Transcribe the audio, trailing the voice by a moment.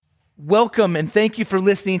Welcome and thank you for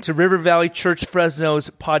listening to River Valley Church Fresno's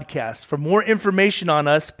podcast. For more information on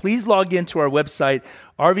us, please log into our website,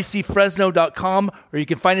 rvcfresno.com, or you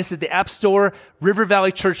can find us at the App Store, River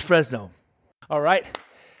Valley Church Fresno. All right.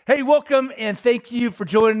 Hey, welcome and thank you for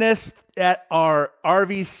joining us at our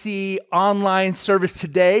RVC online service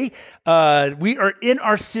today. We are in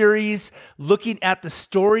our series looking at the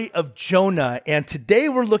story of Jonah, and today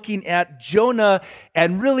we're looking at Jonah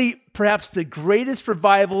and really perhaps the greatest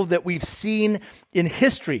revival that we've seen in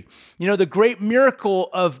history. You know, the great miracle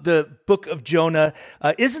of the book of Jonah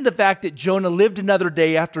isn't the fact that Jonah lived another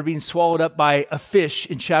day after being swallowed up by a fish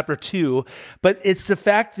in chapter 2, but it's the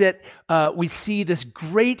fact that we see this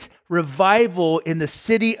great revival in the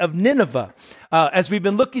city of Nineveh. As we've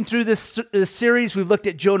been looking through this series, we've looked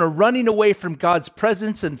at Jonah running away from God's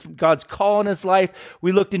presence and from God's call in his life.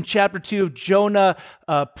 We looked in chapter 2 of Jonah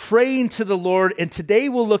praying to the Lord, and today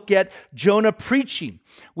we'll look at Jonah preaching.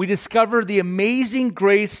 We discover the amazing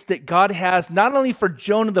grace that God has not only for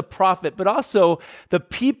Jonah the prophet, but also the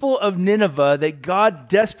people of Nineveh, that God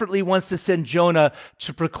desperately wants to send Jonah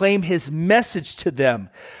to proclaim his message to them.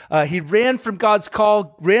 He ran from God's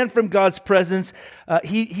call, ran from God's presence.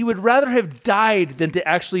 He would rather have died than to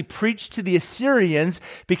actually preach to the Assyrians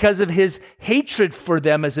because of his hatred for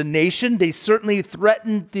them as a nation. They certainly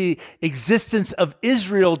threatened the existence of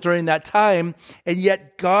Israel during that time, and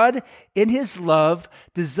yet God, in his love,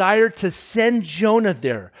 desired to send Jonah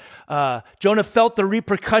there. Jonah felt the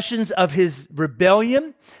repercussions of his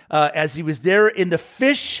rebellion as he was there in the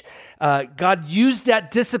fish. God used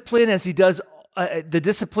that discipline as he does the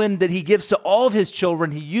discipline that he gives to all of his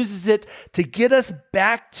children. He uses it to get us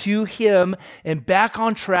back to him and back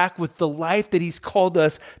on track with the life that he's called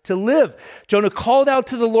us to live. Jonah called out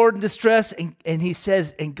to the Lord in distress, and he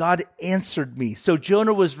says, and God answered me. So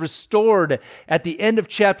Jonah was restored at the end of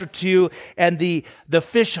chapter 2, and the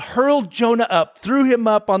fish hurled Jonah up, threw him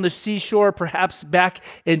up on the seashore, perhaps back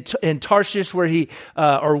in Tarshish where he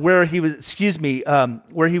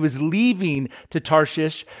was leaving to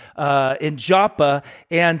Tarshish in Joppa,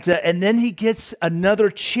 and then he gets another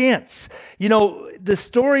chance. You know, the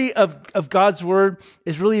story of God's word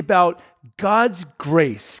is really about God's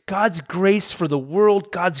grace for the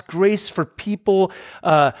world, God's grace for people.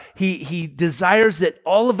 He desires that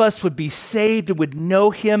all of us would be saved and would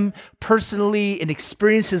know him personally and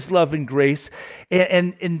experience his love and grace.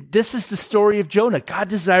 And this is the story of Jonah. God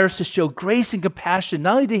desires to show grace and compassion,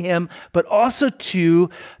 not only to him, but also to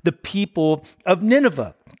the people of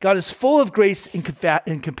Nineveh. God is full of grace and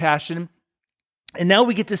compassion. And now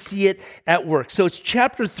we get to see it at work. So it's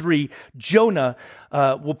chapter 3, Jonah.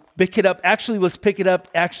 We'll pick it up in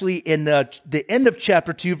the end of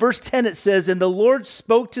chapter 2. Verse 10, it says, and the Lord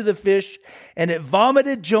spoke to the fish, and it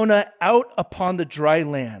vomited Jonah out upon the dry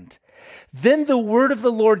land. Then the word of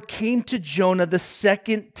the Lord came to Jonah the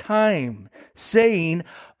second time, saying,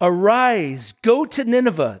 arise, go to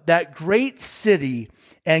Nineveh, that great city,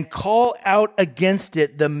 and call out against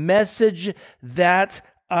it the message that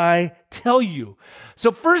I tell you.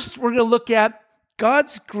 So first, we're going to look at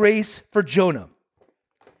God's grace for Jonah.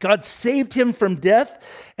 God saved him from death,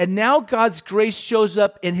 and now God's grace shows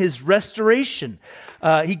up in his restoration.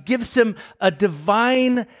 He gives him a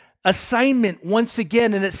divine assignment once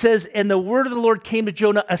again, and it says, and the word of the Lord came to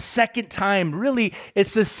Jonah a second time. Really,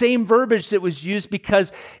 it's the same verbiage that was used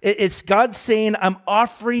because it's God saying, I'm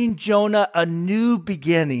offering Jonah a new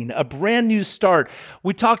beginning, a brand new start.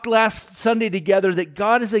 We talked last Sunday together that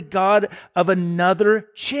God is a God of another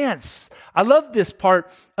chance. I love this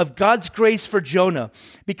part of God's grace for Jonah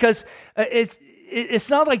because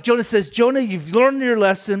it's not like Jonah says, Jonah, you've learned your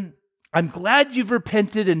lesson. I'm glad you've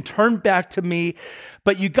repented and turned back to me,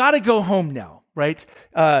 but you got to go home now, right?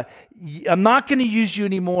 I'm not going to use you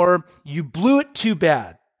anymore. You blew it too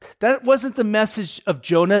bad. That wasn't the message of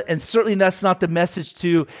Jonah, and certainly that's not the message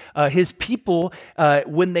to his people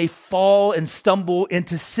when they fall and stumble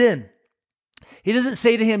into sin. He doesn't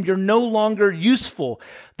say to him, you're no longer useful.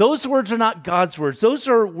 Those words are not God's words. Those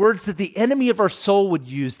are words that the enemy of our soul would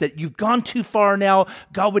use, that you've gone too far now.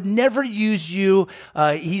 God would never use you.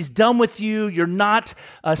 He's done with you. You're not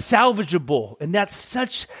salvageable. And that's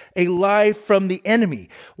such a lie from the enemy.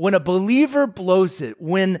 When a believer blows it,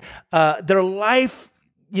 when their life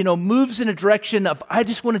moves in a direction of, I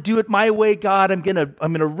just want to do it my way, God. I'm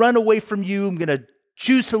gonna run away from you. I'm gonna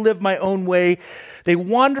choose to live my own way. They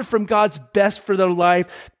wander from God's best for their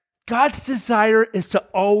life. God's desire is to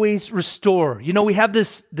always restore. You know, we have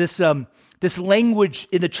this this language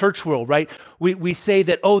in the church world, right? We say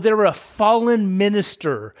that, oh, they were a fallen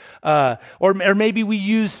minister, or maybe we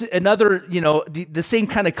use another, the same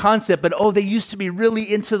kind of concept, but oh, they used to be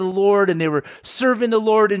really into the Lord and they were serving the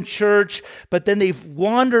Lord in church, but then they've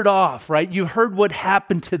wandered off, right? You heard what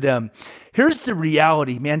happened to them. Here's the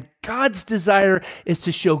reality, man. God's desire is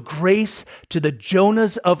to show grace to the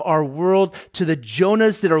Jonahs of our world, to the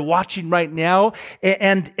Jonahs that are watching right now,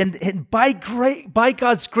 and by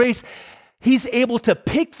God's grace, He's able to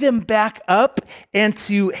pick them back up and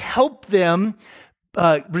to help them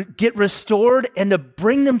get restored and to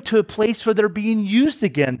bring them to a place where they're being used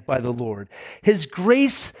again by the Lord. His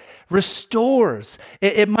grace restores.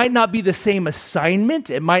 It might not be the same assignment.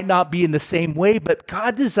 It might not be in the same way, but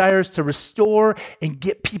God desires to restore and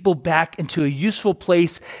get people back into a useful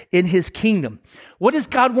place in His kingdom. What does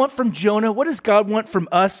God want from Jonah? What does God want from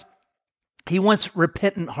us? He wants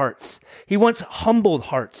repentant hearts. He wants humbled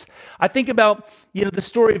hearts. I think about, the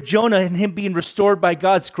story of Jonah and him being restored by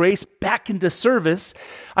God's grace back into service.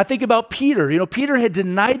 I think about Peter. Peter had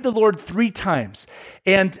denied the Lord 3 times.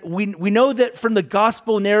 And we know that from the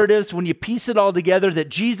gospel narratives, when you piece it all together, that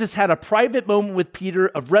Jesus had a private moment with Peter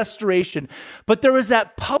of restoration. But there was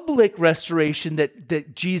that public restoration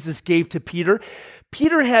that Jesus gave to Peter.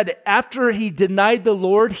 Peter had, after he denied the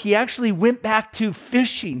Lord, he actually went back to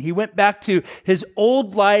fishing. He went back to his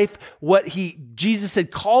old life, Jesus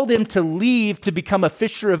had called him to leave to become a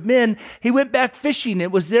fisher of men. He went back fishing.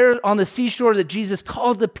 It was there on the seashore that Jesus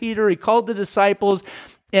called to Peter. He called the disciples.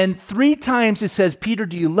 And 3 times it says, Peter,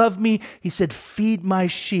 do you love me? He said, feed my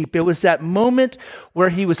sheep. It was that moment where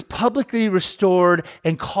he was publicly restored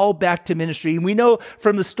and called back to ministry. And we know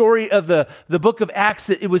from the story of the book of Acts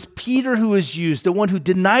that it was Peter who was used, the one who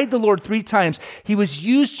denied the Lord 3 times. He was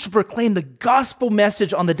used to proclaim the gospel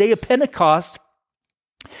message on the day of Pentecost,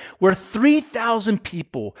 where 3,000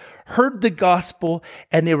 people heard the gospel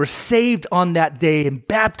and they were saved on that day and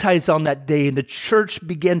baptized on that day, and the church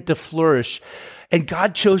began to flourish. And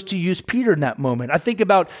God chose to use Peter in that moment. I think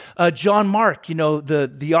about John Mark,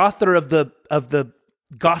 the author of the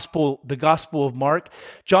Gospel of Mark.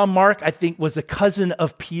 John Mark, I think, was a cousin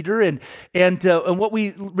of Peter, and what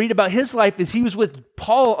we read about his life is he was with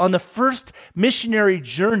Paul on the first missionary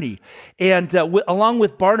journey, and along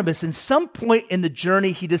with Barnabas. And some point in the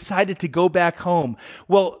journey, he decided to go back home.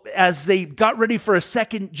 Well, as they got ready for a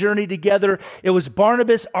second journey together, it was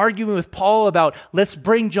Barnabas arguing with Paul about, let's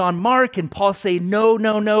bring John Mark, and Paul saying,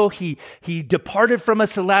 no, he departed from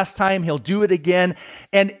us the last time, he'll do it again.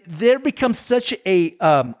 And there becomes such a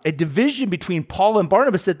division between Paul and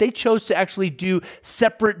Barnabas that they chose to actually do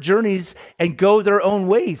separate journeys and go their own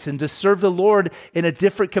ways and to serve the Lord in a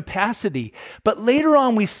different capacity. But later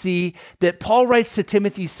on, we see that Paul writes to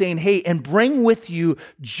Timothy saying, hey, and bring with you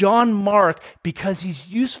John Mark because he's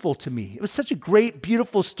useful to me. It was such a great,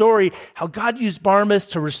 beautiful story how God used Barnabas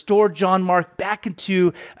to restore John Mark back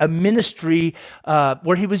into a ministry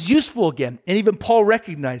where he was useful again. And even Paul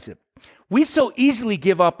recognized it. We so easily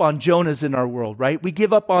give up on Jonahs in our world, right? We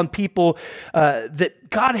give up on people that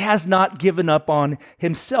God has not given up on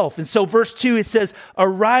himself. And so verse 2, it says,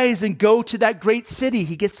 arise and go to that great city.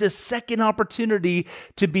 He gets this second opportunity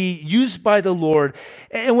to be used by the Lord.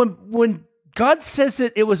 And when God says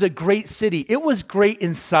that it was a great city, it was great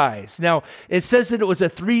in size. Now, it says that it was a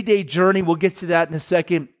 3-day journey. We'll get to that in a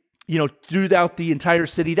second, throughout the entire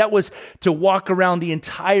city. That was to walk around the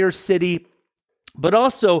entire city. But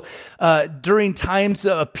also during times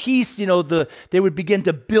of peace, they would begin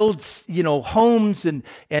to build, homes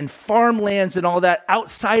and farmlands and all that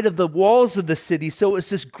outside of the walls of the city. So it was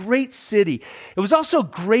this great city. It was also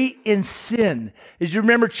great in sin. As you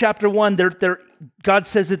remember chapter 1, God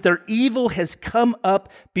says that their evil has come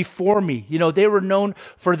up before me. They were known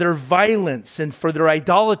for their violence and for their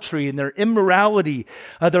idolatry and their immorality,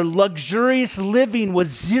 their luxurious living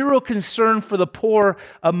with zero concern for the poor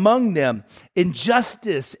among them,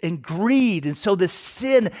 injustice and greed. And so the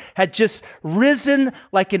sin had just risen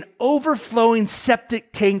like an overflowing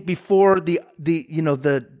septic tank before the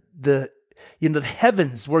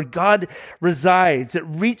heavens where God resides. It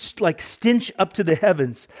reached like stench up to the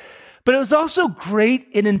heavens. But it was also great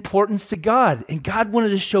in importance to God, and God wanted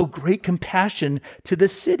to show great compassion to the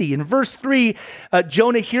city. In verse 3,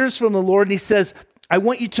 Jonah hears from the Lord, and he says, I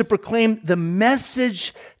want you to proclaim the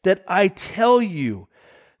message that I tell you.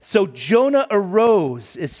 So Jonah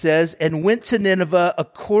arose, it says, and went to Nineveh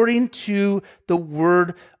according to the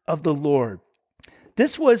word of the Lord.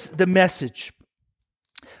 This was the message.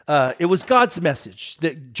 It was God's message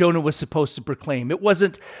that Jonah was supposed to proclaim. It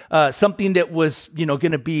wasn't something that was,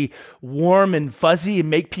 going to be warm and fuzzy and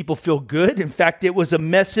make people feel good. In fact, it was a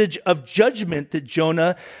message of judgment that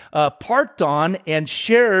Jonah parked on and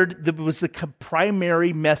shared. That was the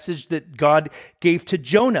primary message that God gave to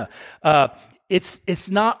Jonah. It's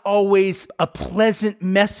not always a pleasant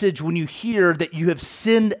message when you hear that you have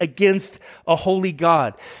sinned against a holy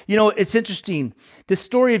God. It's interesting. The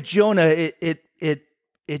story of Jonah,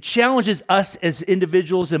 it challenges us as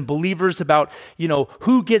individuals and believers about,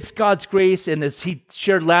 who gets God's grace. And as he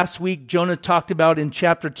shared last week, Jonah talked about in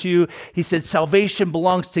chapter 2, he said, salvation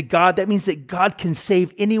belongs to God. That means that God can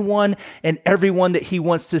save anyone and everyone that he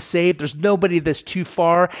wants to save. There's nobody that's too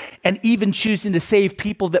far, and even choosing to save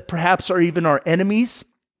people that perhaps are even our enemies.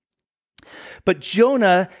 But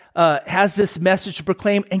Jonah has this message to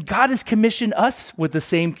proclaim, and God has commissioned us with the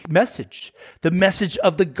same message, the message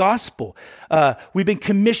of the gospel. We've been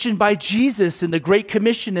commissioned by Jesus in the Great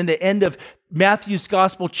Commission in the end of Matthew's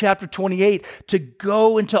Gospel, chapter 28, to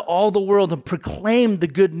go into all the world and proclaim the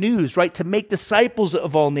good news, right? To make disciples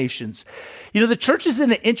of all nations. The church is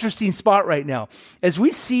in an interesting spot right now. As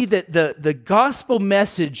we see that the gospel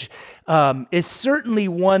message is certainly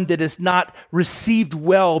one that is not received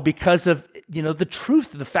well because of the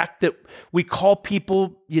truth of the fact that we call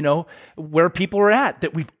people, where people are at,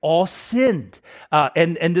 that we've all sinned.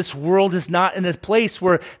 And this world is not in a place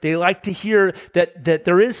where they like to hear that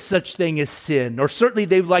there is such thing as sin, or certainly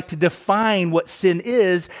they would like to define what sin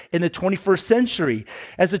is in the 21st century.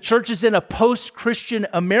 As the church is in a post-Christian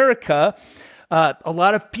America, a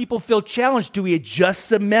lot of people feel challenged. Do we adjust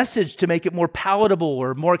the message to make it more palatable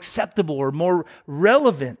or more acceptable or more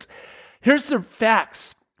relevant? Here's the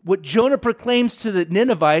facts. What Jonah proclaims to the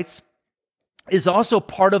Ninevites is also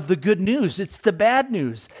part of the good news. It's the bad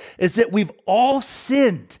news, is that we've all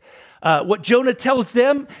sinned. What Jonah tells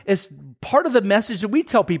them is part of the message that we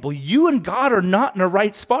tell people. You and God are not in a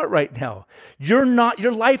right spot right now. Your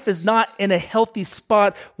life is not in a healthy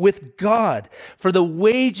spot with God. For the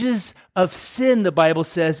wages of sin, the Bible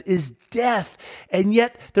says, is death. And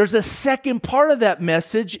yet there's a second part of that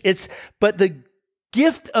message. But the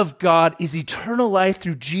gift of God is eternal life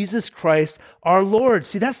through Jesus Christ, our Lord.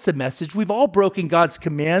 See, that's the message. We've all broken God's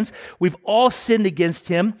commands. We've all sinned against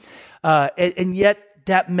him. And yet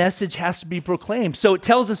that message has to be proclaimed. So it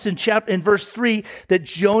tells us in verse 3 that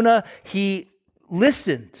Jonah, he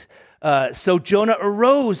listened. So Jonah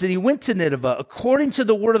arose and he went to Nineveh according to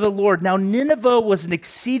the word of the Lord. Now Nineveh was an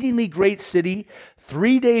exceedingly great city,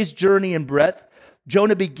 3 days' journey in breadth.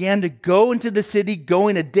 Jonah began to go into the city,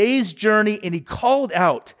 going a day's journey, and he called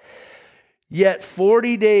out, "Yet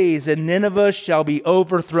 40 days and Nineveh shall be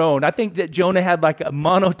overthrown." I think that Jonah had like a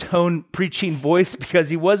monotone preaching voice because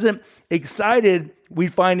he wasn't excited, we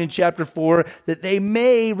find in chapter 4, that they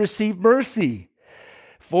may receive mercy.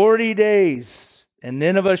 40 days and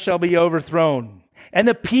Nineveh shall be overthrown. And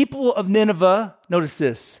the people of Nineveh, notice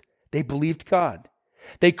this, they believed God.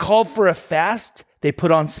 They called for a fast. They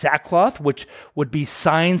put on sackcloth, which would be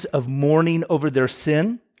signs of mourning over their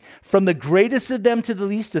sin. From the greatest of them to the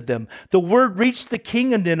least of them, the word reached the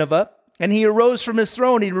king of Nineveh, and he arose from his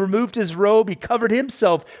throne. He removed his robe. He covered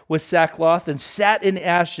himself with sackcloth and sat in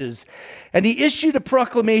ashes. And he issued a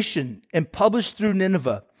proclamation and published through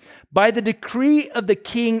Nineveh, by the decree of the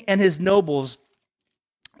king and his nobles,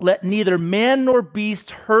 let neither man nor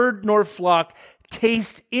beast, herd nor flock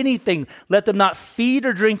taste anything. Let them not feed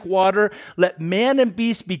or drink water. Let man and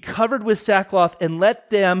beast be covered with sackcloth, and let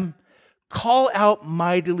them call out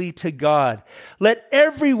mightily to God. Let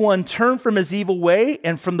everyone turn from his evil way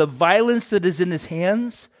and from the violence that is in his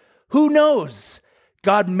hands. Who knows?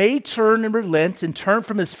 God may turn and relent and turn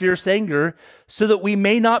from his fierce anger so that we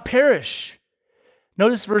may not perish.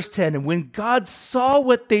 Notice verse 10. And when God saw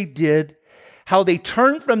what they did, how they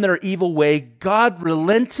turned from their evil way, God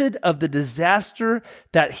relented of the disaster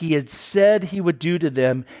that he had said he would do to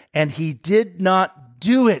them, and he did not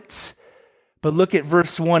do it. But look at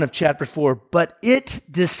verse 1 of chapter 4. But it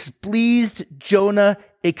displeased Jonah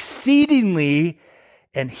exceedingly,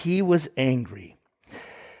 and he was angry.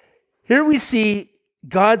 Here we see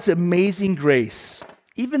God's amazing grace,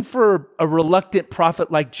 even for a reluctant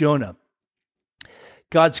prophet like Jonah.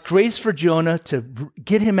 God's grace for Jonah to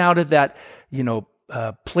get him out of that,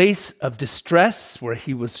 place of distress where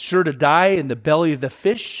he was sure to die in the belly of the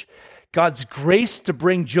fish. God's grace to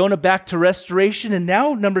bring Jonah back to restoration. And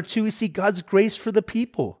now, number 2, we see God's grace for the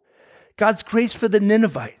people. God's grace for the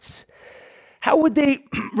Ninevites. How would they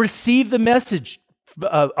receive the message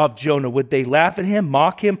of Jonah? Would they laugh at him,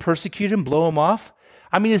 mock him, persecute him, blow him off?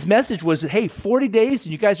 I mean, his message was, hey, 40 days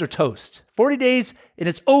and you guys are toast. 40 days and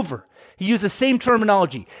it's over. he used the same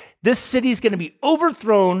terminology. This city is going to be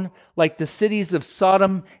overthrown like the cities of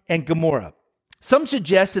Sodom and Gomorrah. Some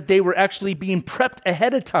suggest that they were actually being prepped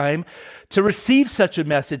ahead of time to receive such a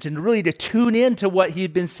message and really to tune in to what he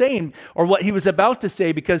had been saying or what he was about to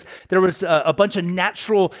say, because there was a bunch of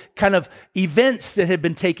natural kind of events that had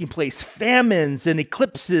been taking place, famines and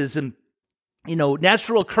eclipses and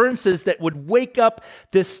natural occurrences that would wake up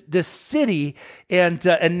this city, and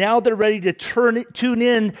now they're ready to tune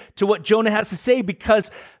in to what Jonah has to say,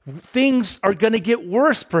 because things are going to get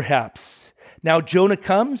worse perhaps. Now Jonah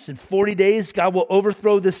comes, in 40 days God will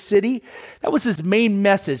overthrow this city. That was his main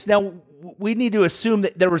message. Now we need to assume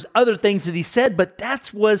that there was other things that he said, but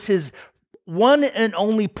that was his one and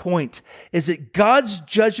only point, is that God's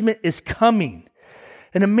judgment is coming.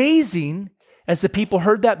 And amazing, as the people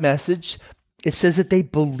heard that message, it says that they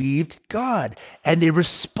believed God and they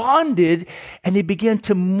responded and they began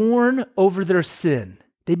to mourn over their sin.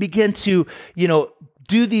 They began to,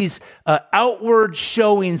 do these outward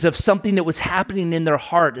showings of something that was happening in their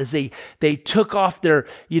heart as they took off their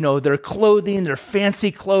clothing, their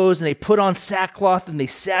fancy clothes, and they put on sackcloth and they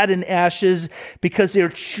sat in ashes, because they were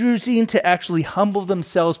choosing to actually humble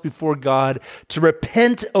themselves before God, to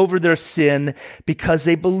repent over their sin because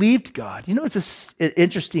they believed God. It's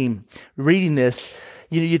interesting reading this.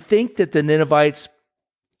 You'd think that the Ninevites,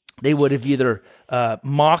 they would have either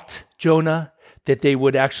mocked Jonah, that they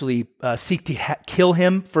would actually seek to kill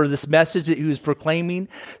him for this message that he was proclaiming,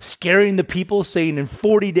 scaring the people, saying in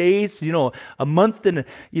 40 days, a month and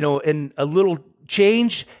a little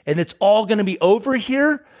change, and it's all going to be over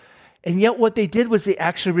here. And yet what they did was they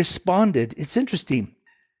actually responded. It's interesting.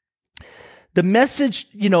 The message,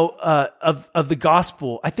 of the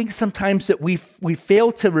gospel, I think sometimes that we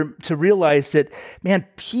fail to realize that, man,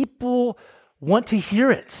 people want to hear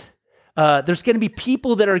it. There's going to be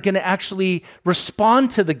people that are going to actually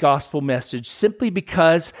respond to the gospel message simply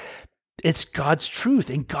because it's God's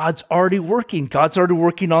truth and God's already working. God's already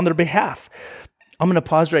working on their behalf. I'm going to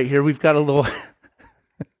pause right here. We got a little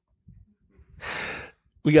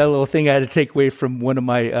thing I had to take away from one of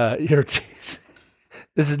my irritations.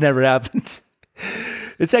 This has never happened.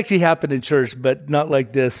 It's actually happened in church, but not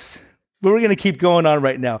like this. But we're going to keep going on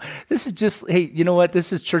right now. This is just, hey, you know what?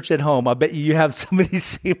 This is church at home. I bet you have some of these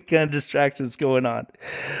same kind of distractions going on.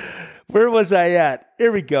 Where was I at?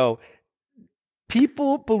 Here we go.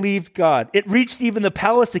 People believed God. It reached even the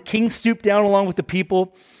palace. The king stooped down along with the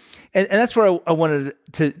people. And that's where I wanted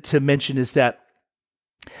to mention is that,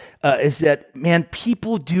 man,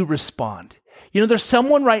 people do respond. There's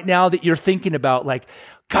someone right now that you're thinking about, like,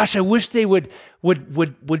 gosh, I wish they would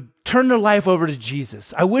turn their life over to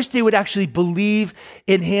Jesus. I wish they would actually believe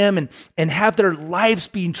in him and have their lives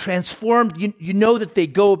being transformed. You know that they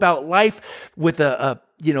go about life with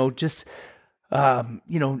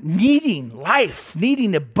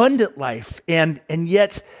needing abundant life. And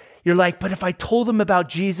yet you're like, but if I told them about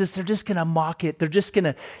Jesus, they're just going to mock it. They're just going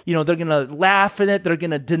to, they're going to laugh at it. They're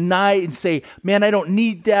going to deny it and say, man, I don't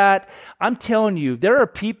need that. I'm telling you, there are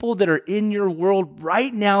people that are in your world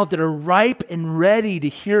right now that are ripe and ready to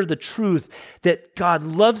hear the truth that God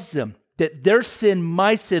loves them, that their sin,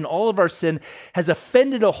 my sin, all of our sin has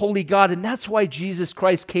offended a holy God. And that's why Jesus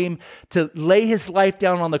Christ came to lay his life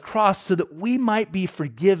down on the cross so that we might be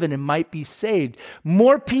forgiven and might be saved.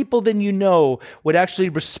 More people than you know would actually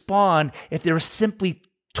respond if they were simply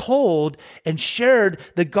told and shared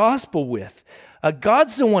the gospel with.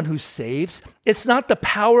 God's the one who saves. It's not the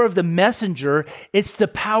power of the messenger. It's the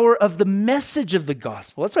power of the message of the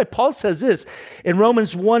gospel. That's why Paul says this. In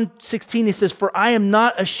Romans 1:16, he says, "For I am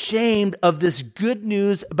not ashamed of this good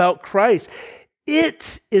news about Christ.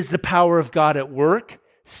 It is the power of God at work,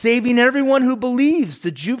 saving everyone who believes, the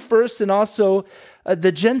Jew first and also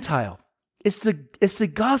the Gentile." It's the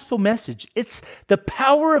gospel message. It's the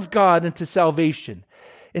power of God into salvation.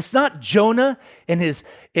 It's not Jonah and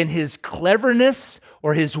his cleverness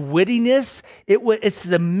or his wittiness. It's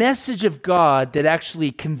the message of God that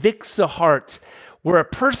actually convicts the heart, where a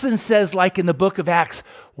person says, like in the book of Acts,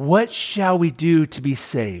 what shall we do to be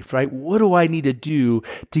saved, right? What do I need to do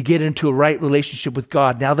to get into a right relationship with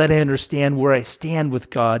God now that I understand where I stand with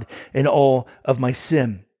God and all of my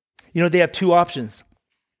sin? They have two options.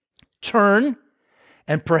 Turn,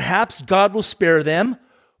 and perhaps God will spare them,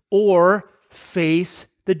 or face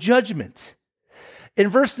the judgment. In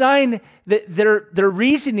verse 9, their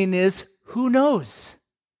reasoning is, who knows?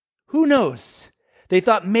 Who knows? They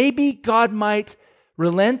thought maybe God might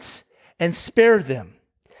relent and spare them.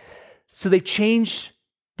 So they changed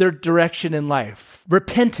their direction in life.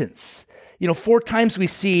 Repentance. 4 times we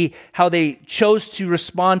see how they chose to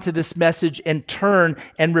respond to this message and turn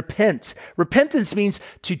and repent. Repentance means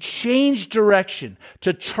to change direction,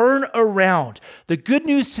 to turn around. The good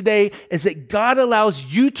news today is that God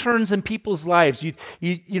allows U-turns in people's lives.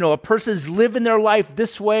 A person's living their life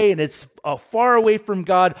this way and it's far away from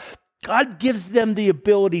God. God gives them the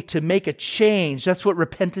ability to make a change. That's what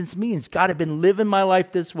repentance means. God, I've been living my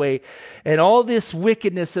life this way, and all this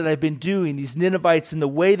wickedness that I've been doing, these Ninevites and the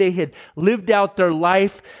way they had lived out their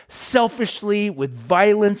life selfishly with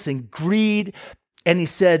violence and greed. And he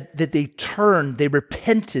said that they turned, they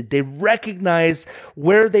repented, they recognized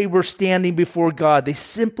where they were standing before God. They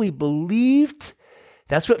simply believed.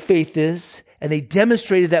 That's what faith is. And they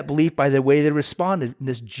demonstrated that belief by the way they responded in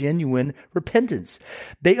this genuine repentance.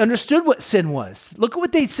 They understood what sin was. Look at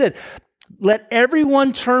what they said. Let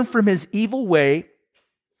everyone turn from his evil way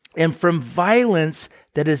and from violence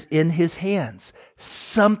that is in his hands.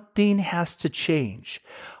 Something has to change.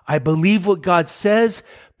 I believe what God says,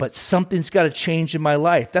 but something's got to change in my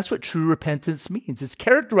life. That's what true repentance means. It's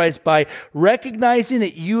characterized by recognizing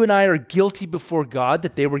that you and I are guilty before God,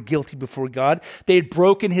 that they were guilty before God. They had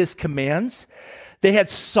broken his commands. They had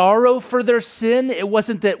sorrow for their sin. It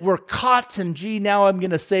wasn't that we're caught and now I'm going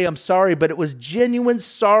to say I'm sorry, but it was genuine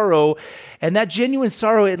sorrow. And that genuine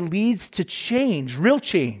sorrow, it leads to change, real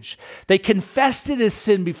change. They confessed it as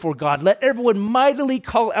sin before God. Let everyone mightily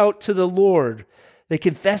call out to the Lord. They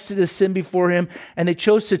confessed it as sin before him, and they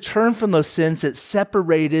chose to turn from those sins that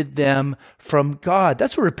separated them from God.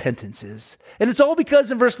 That's what repentance is. And it's all because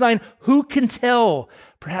in verse 9, who can tell?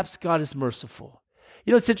 Perhaps God is merciful.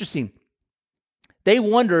 It's interesting. They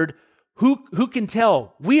wondered, who can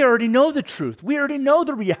tell? We already know the truth. We already know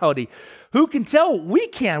the reality. Who can tell? We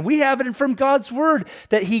can. We have it from God's word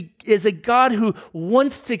that he is a God who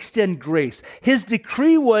wants to extend grace. His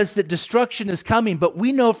decree was that destruction is coming, but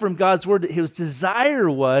we know from God's word that his desire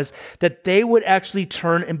was that they would actually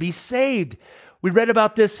turn and be saved. We read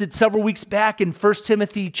about this several weeks back in 1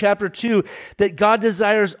 Timothy chapter 2, that God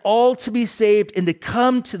desires all to be saved and to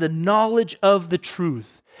come to the knowledge of the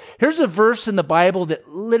truth. Here's a verse in the Bible that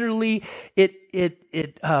literally it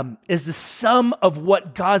is the sum of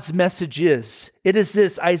what God's message is. It is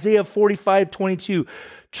this, Isaiah 45:22.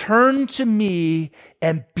 Turn to me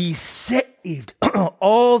and be saved,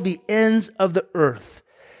 all the ends of the earth.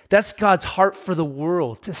 That's God's heart for the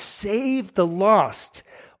world, to save the lost,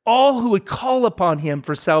 all who would call upon him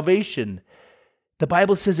for salvation. The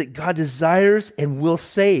Bible says that God desires and will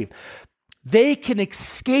save. They can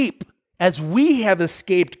escape as we have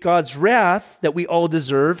escaped God's wrath that we all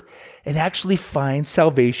deserve and actually find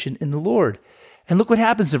salvation in the Lord. And look what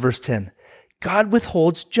happens in verse 10. God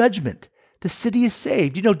withholds judgment. The city is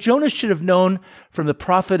saved. Jonah should have known from the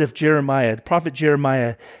prophet Jeremiah.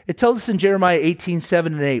 It tells us in Jeremiah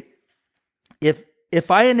 18:7 and 8,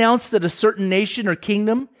 if I announce that a certain nation or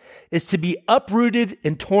kingdom is to be uprooted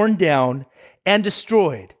and torn down and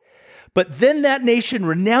destroyed, but then that nation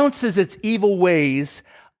renounces its evil ways,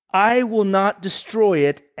 I will not destroy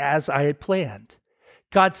it as I had planned.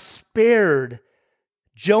 God spared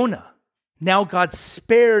Jonah. Now God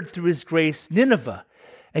spared through his grace Nineveh.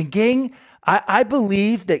 And gang, I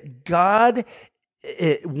believe that God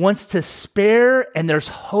wants to spare, and there's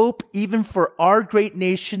hope even for our great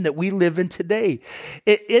nation that we live in today.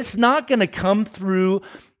 It's not going to come through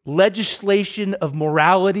legislation of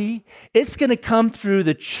morality. It's going to come through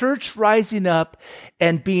the church rising up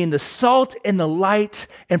and being the salt and the light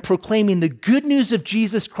and proclaiming the good news of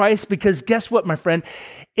Jesus Christ, because guess what, my friend?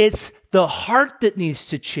 It's the heart that needs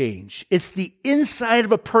to change. It's the inside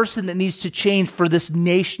of a person that needs to change for this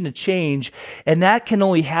nation to change. And that can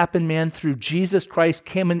only happen, man, through Jesus Christ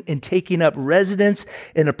coming and taking up residence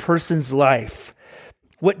in a person's life.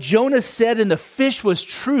 What Jonah said in the fish was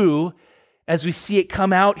true, as we see it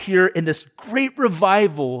come out here in this great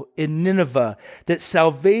revival in Nineveh, that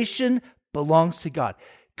salvation belongs to God.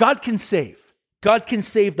 God can save. God can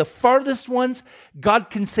save the farthest ones. God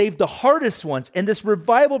can save the hardest ones. And this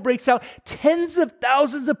revival breaks out. Tens of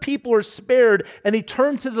thousands of people are spared, and they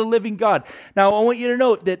turn to the living God. Now, I want you to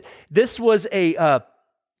note that this was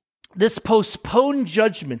this postponed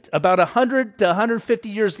judgment. About 100 to 150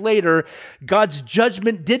 years later, God's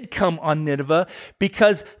judgment did come on Nineveh,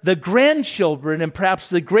 because the grandchildren and perhaps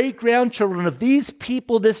the great-grandchildren of these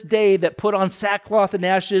people this day that put on sackcloth and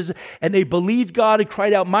ashes, and they believed God and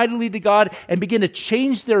cried out mightily to God and began to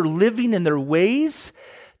change their living and their ways,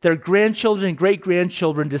 their grandchildren and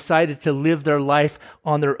great-grandchildren decided to live their life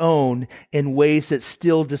on their own in ways that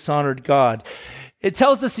still dishonored God. It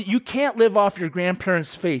tells us that you can't live off your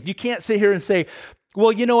grandparents' faith. You can't sit here and say,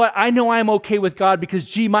 Well, you know what? I know I'm okay with God because,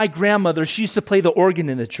 gee, my grandmother, she used to play the organ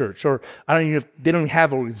in the church, or I don't even know if they don't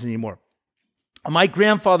have organs anymore. My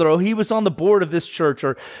grandfather, he was on the board of this church,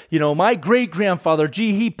 or, my great-grandfather,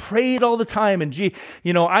 gee, he prayed all the time, and gee,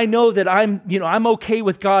 I know that I'm okay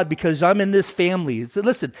with God because I'm in this family.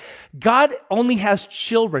 Listen, God only has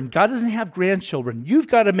children. God doesn't have grandchildren. You've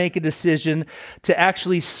got to make a decision to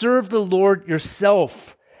actually serve the Lord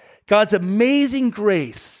yourself. God's amazing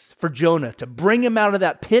grace for Jonah to bring him out of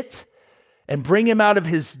that pit and bring him out of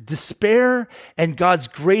his despair, and God's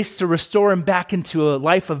grace to restore him back into a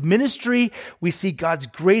life of ministry. We see God's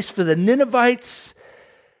grace for the Ninevites.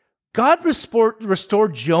 God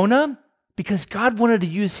restored Jonah because God wanted to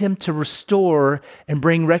use him to restore and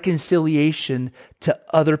bring reconciliation to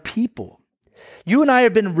other people. You and I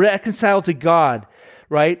have been reconciled to God,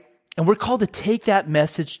 right? And we're called to take that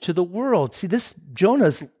message to the world. See, this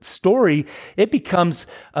Jonah's story, it becomes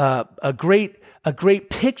a great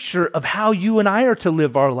picture of how you and I are to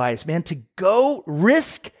live our lives, man, to go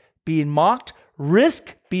risk being mocked,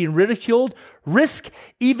 risk being ridiculed, risk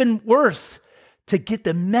even worse, to get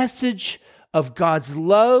the message of God's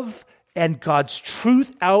love and God's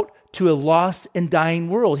truth out to a lost and dying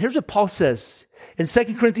world. Here's what Paul says. In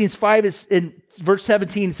 2 Corinthians 5, it's in verse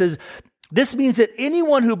 17, it says, "This means that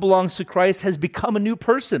anyone who belongs to Christ has become a new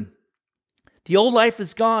person. The old life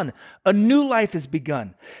is gone. A new life has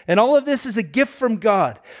begun. And all of this is a gift from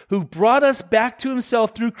God, who brought us back to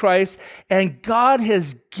himself through Christ. And God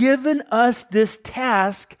has given us this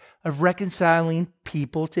task of reconciling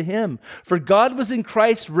people to him. For God was in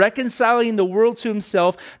Christ reconciling the world to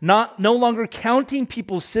himself, no longer counting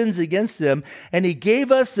people's sins against them. And he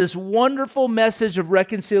gave us this wonderful message of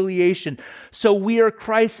reconciliation. So we are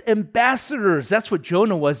Christ's ambassadors." That's what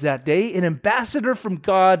Jonah was that day, an ambassador from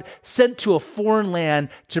God sent to a foreign land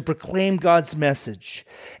to proclaim God's message.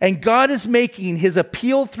 And God is making his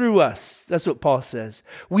appeal through us. That's what Paul says.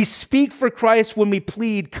 We speak for Christ when we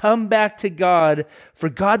plead, "Come back to God." For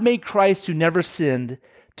God made Christ, who never sinned,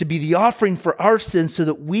 to be the offering for our sins so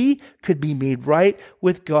that we could be made right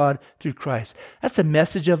with God through Christ. That's a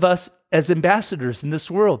message of us as ambassadors in this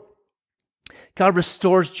world. God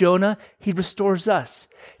restores Jonah. He restores us.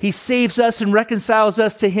 He saves us and reconciles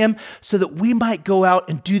us to him so that we might go out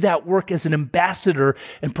and do that work as an ambassador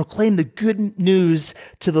and proclaim the good news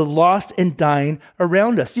to the lost and dying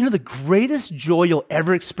around us. The greatest joy you'll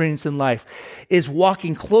ever experience in life is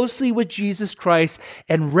walking closely with Jesus Christ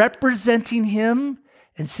and representing him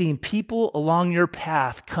and seeing people along your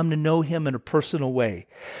path come to know him in a personal way.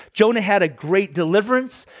 Jonah had a great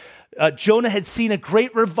deliverance. Jonah had seen a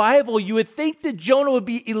great revival. You would think that Jonah would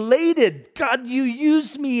be elated. God, you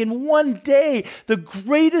used me in one day. The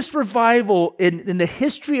greatest revival in the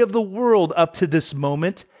history of the world up to this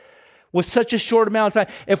moment was such a short amount of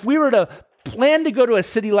time. If we were to plan to go to a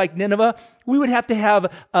city like Nineveh, we would have to have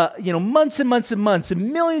months and months and months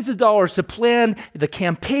and millions of dollars to plan the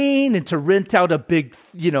campaign and to rent out a big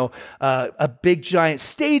giant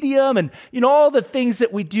stadium and all the things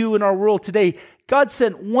that we do in our world today. God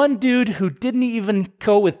sent one dude who didn't even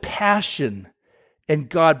go with passion, and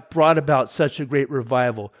God brought about such a great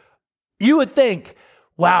revival. You would think,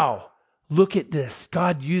 wow, look at this.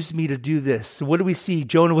 God used me to do this. So what do we see?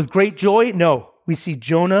 Jonah with great joy? No, we see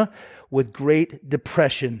Jonah with great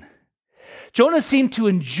depression. Jonah seemed to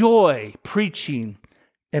enjoy preaching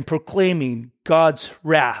and proclaiming God's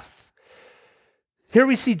wrath. Here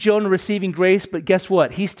we see Jonah receiving grace, but guess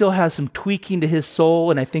what? He still has some tweaking to his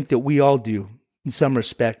soul, and I think that we all do in some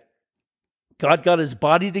respect. God got his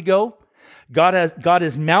body to go. God got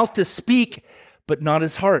his mouth to speak, but not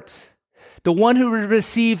his heart. The one who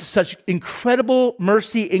received such incredible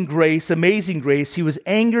mercy and grace, amazing grace, he was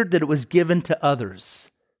angered that it was given to others.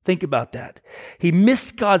 Think about that. He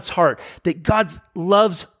missed God's heart, that God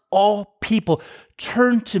loves all people.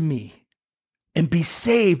 Turn to me and be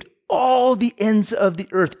saved, all the ends of the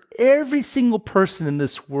earth. Every single person in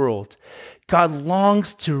this world, God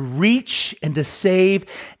longs to reach and to save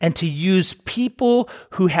and to use people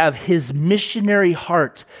who have his missionary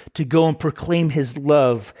heart to go and proclaim his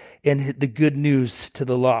love and the good news to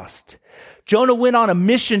the lost. Jonah went on a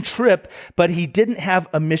mission trip, but he didn't have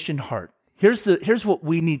a mission heart. Here's what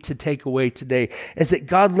we need to take away today, is that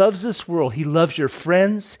God loves this world. He loves your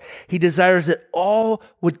friends. He desires that all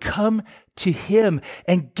would come to him.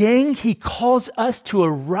 And gang, he calls us to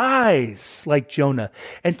arise like Jonah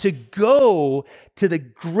and to go to the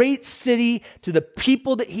great city, to the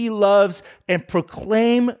people that he loves, and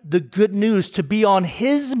proclaim the good news, to be on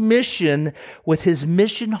his mission with his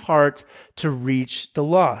mission heart to reach the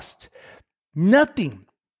lost. Nothing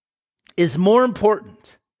is more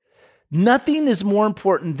important Nothing is more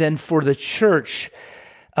important than for the church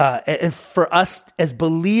and for us as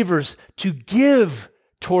believers to give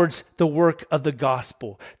towards the work of the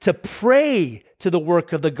gospel, to pray to the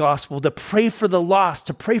work of the gospel, to pray for the lost,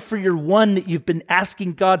 to pray for your one that you've been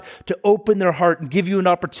asking God to open their heart and give you an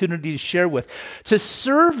opportunity to share with, to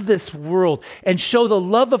serve this world and show the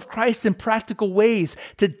love of Christ in practical ways,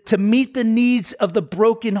 to meet the needs of the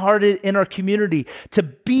brokenhearted in our community, to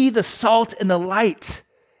be the salt and the light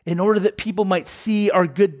in order that people might see our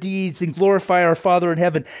good deeds and glorify our Father in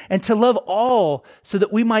heaven, and to love all so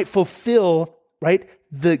that we might fulfill, right,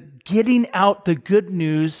 the getting out the good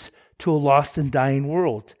news to a lost and dying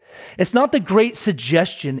world. It's not the great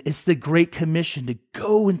suggestion, it's the great commission to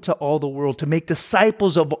go into all the world, to make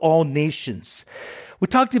disciples of all nations. We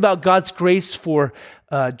talked about God's grace for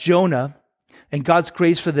Jonah and God's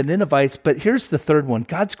grace for the Ninevites, but here's the third one,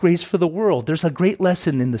 God's grace for the world. There's a great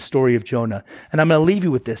lesson in the story of Jonah, and I'm going to leave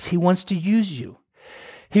you with this. He wants to use you.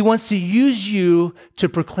 He wants to use you to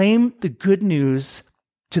proclaim the good news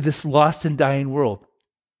to this lost and dying world.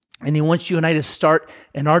 And he wants you and I to start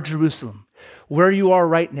in our Jerusalem, where you are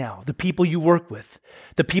right now, the people you work with,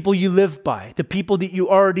 the people you live by, the people that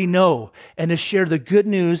you already know, and to share the good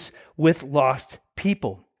news with lost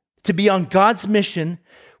people, to be on God's mission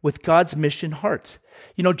with God's mission heart.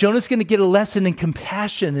 You know, Jonah's going to get a lesson in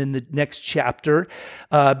compassion in the next chapter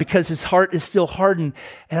because his heart is still hardened.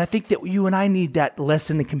 And I think that you and I need that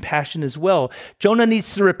lesson in compassion as well. Jonah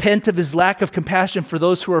needs to repent of his lack of compassion for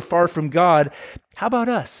those who are far from God. How about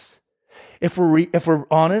us? If we're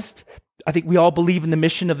honest, I think we all believe in the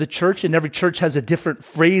mission of the church, and every church has a different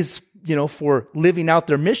phrase, you know, for living out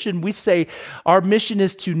their mission. We say our mission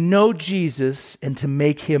is to know Jesus and to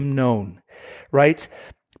make him known, right?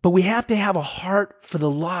 But we have to have a heart for the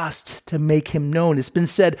lost to make him known. It's been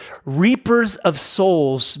said, reapers of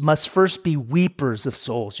souls must first be weepers of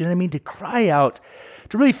souls. You know what I mean? To cry out,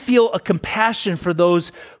 to really feel a compassion for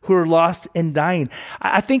those who are lost and dying.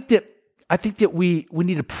 I think that we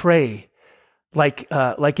need to pray. Like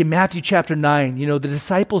in Matthew chapter 9, you know, the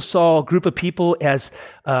disciples saw a group of people as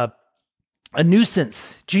a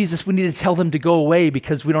nuisance. Jesus, we need to tell them to go away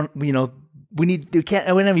because we don't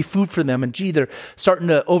have any food for them. And they're starting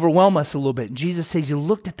to overwhelm us a little bit. And Jesus says, you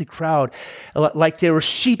looked at the crowd like they were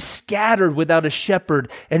sheep scattered without a shepherd.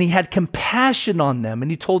 And he had compassion on them.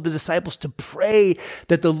 And he told the disciples to pray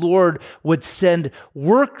that the Lord would send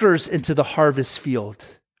workers into the harvest field.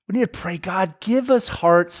 We need to pray, God, give us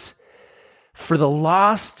hearts for the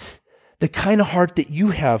lost, the kind of heart that you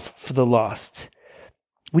have for the lost.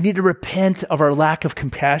 We need to repent of our lack of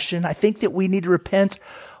compassion. I think that we need to repent,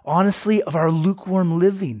 honestly, of our lukewarm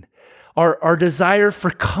living, our desire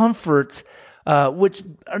for comfort, which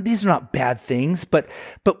these are not bad things, but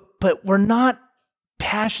we're not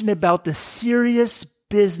passionate about the serious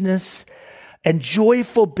business and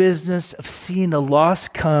joyful business of seeing the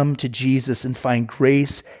lost come to Jesus and find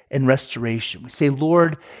grace and restoration. We say,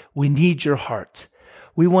 Lord, we need your heart.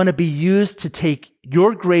 We want to be used to take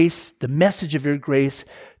your grace, the message of your grace,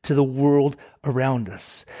 to the world around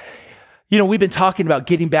us. You know, we've been talking about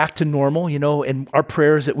getting back to normal, you know, and our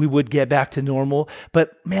prayers that we would get back to normal.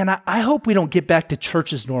 But man, I hope we don't get back to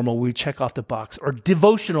church as normal. We check off the box, or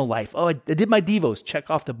devotional life. Oh, I did my devos,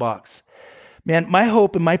 check off the box. Man, my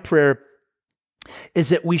hope and my prayer is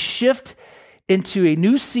that we shift into a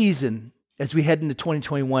new season as we head into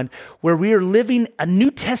 2021, where we are living a New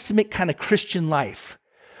Testament kind of Christian life,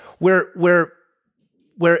 where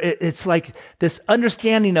it's like this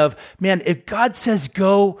understanding of, man, if God says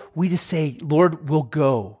go, we just say, Lord, we'll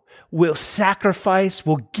go. We'll sacrifice,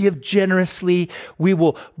 we'll give generously, we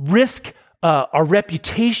will risk our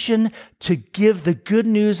reputation to give the good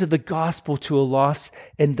news of the gospel to a lost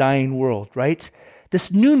and dying world, right?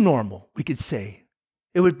 This new normal, we could say.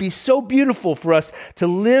 It would be so beautiful for us to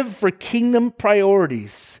live for kingdom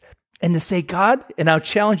priorities and to say, God, and I'll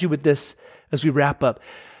challenge you with this as we wrap up,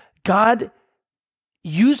 God,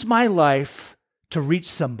 use my life to reach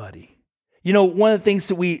somebody. You know, one of the things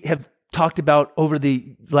that we have talked about over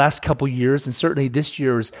the last couple years, and certainly this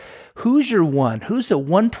year, is who's your one? Who's the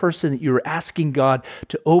one person that you're asking God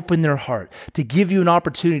to open their heart, to give you an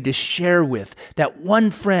opportunity to share with, that one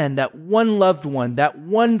friend, that one loved one, that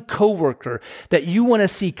one coworker that you want to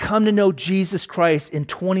see come to know Jesus Christ in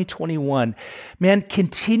 2021. Man,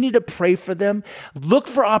 continue to pray for them. Look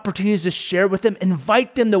for opportunities to share with them.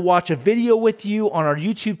 Invite them to watch a video with you on our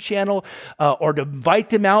YouTube channel, or to invite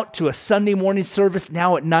them out to a Sunday morning service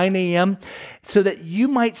now at 9 a.m. so that you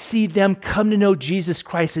might see them come to know Jesus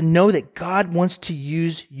Christ and know that God wants to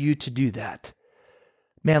use you to do that.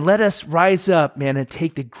 Man, let us rise up, man, and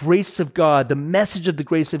take the grace of God, the message of the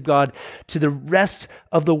grace of God to the rest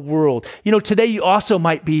of the world. You know, today you also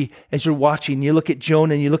might be, as you're watching, you look at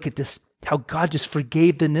Jonah and you look at this, how God just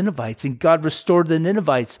forgave the Ninevites and God restored the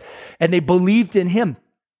Ninevites and they believed in him.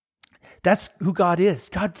 That's who God is.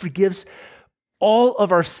 God forgives all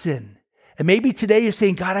of our sin. And maybe today you're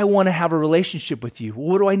saying, God, I want to have a relationship with you.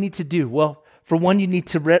 What do I need to do? Well, for one, you need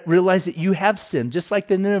to realize that you have sinned, just like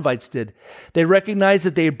the Ninevites did. They recognized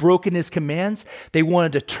that they had broken his commands. They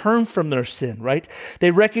wanted to turn from their sin, right?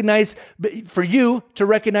 They recognized, for you to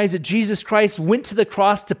recognize that Jesus Christ went to the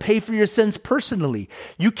cross to pay for your sins personally.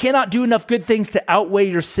 You cannot do enough good things to outweigh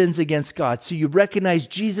your sins against God. So you recognize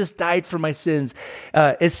Jesus died for my sins.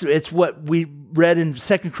 It's what we read in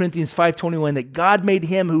 2 Corinthians 5:21, that God made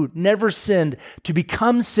him who never sinned to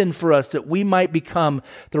become sin for us, that we might become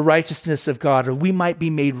the righteousness of God, or we might be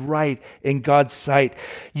made right in God's sight.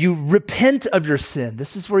 You repent of your sin.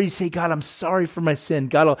 This is where you say, God, I'm sorry for my sin.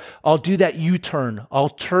 God, I'll do that U-turn. I'll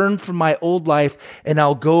turn from my old life and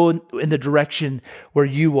I'll go in the direction where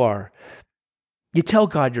you are. You tell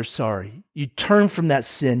God you're sorry. You turn from that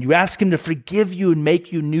sin. You ask him to forgive you and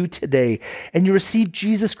make you new today. And you receive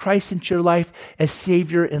Jesus Christ into your life as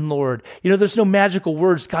Savior and Lord. You know, there's no magical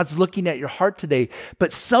words. God's looking at your heart today.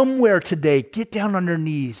 But somewhere today, get down on your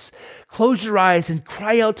knees, close your eyes and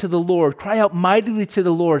cry out to the Lord. Cry out mightily to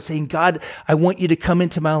the Lord, saying, God, I want you to come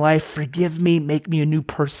into my life. Forgive me. Make me a new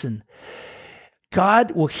person.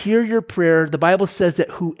 God will hear your prayer. The Bible says that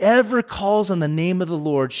whoever calls on the name of the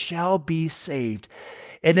Lord shall be saved.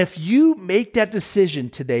 And if you make that decision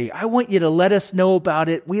today, I want you to let us know about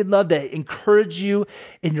it. We'd love to encourage you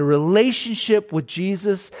in your relationship with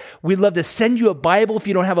Jesus. We'd love to send you a Bible if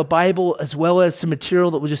you don't have a Bible, as well as some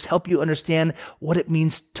material that will just help you understand what it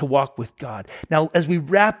means to walk with God. Now, as we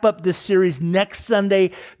wrap up this series next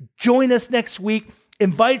Sunday, join us next week.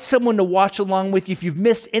 Invite someone to watch along with you. If you've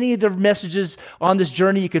missed any of the messages on this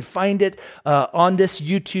journey, you can find it on this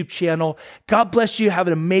YouTube channel. God bless you. Have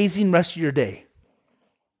an amazing rest of your day.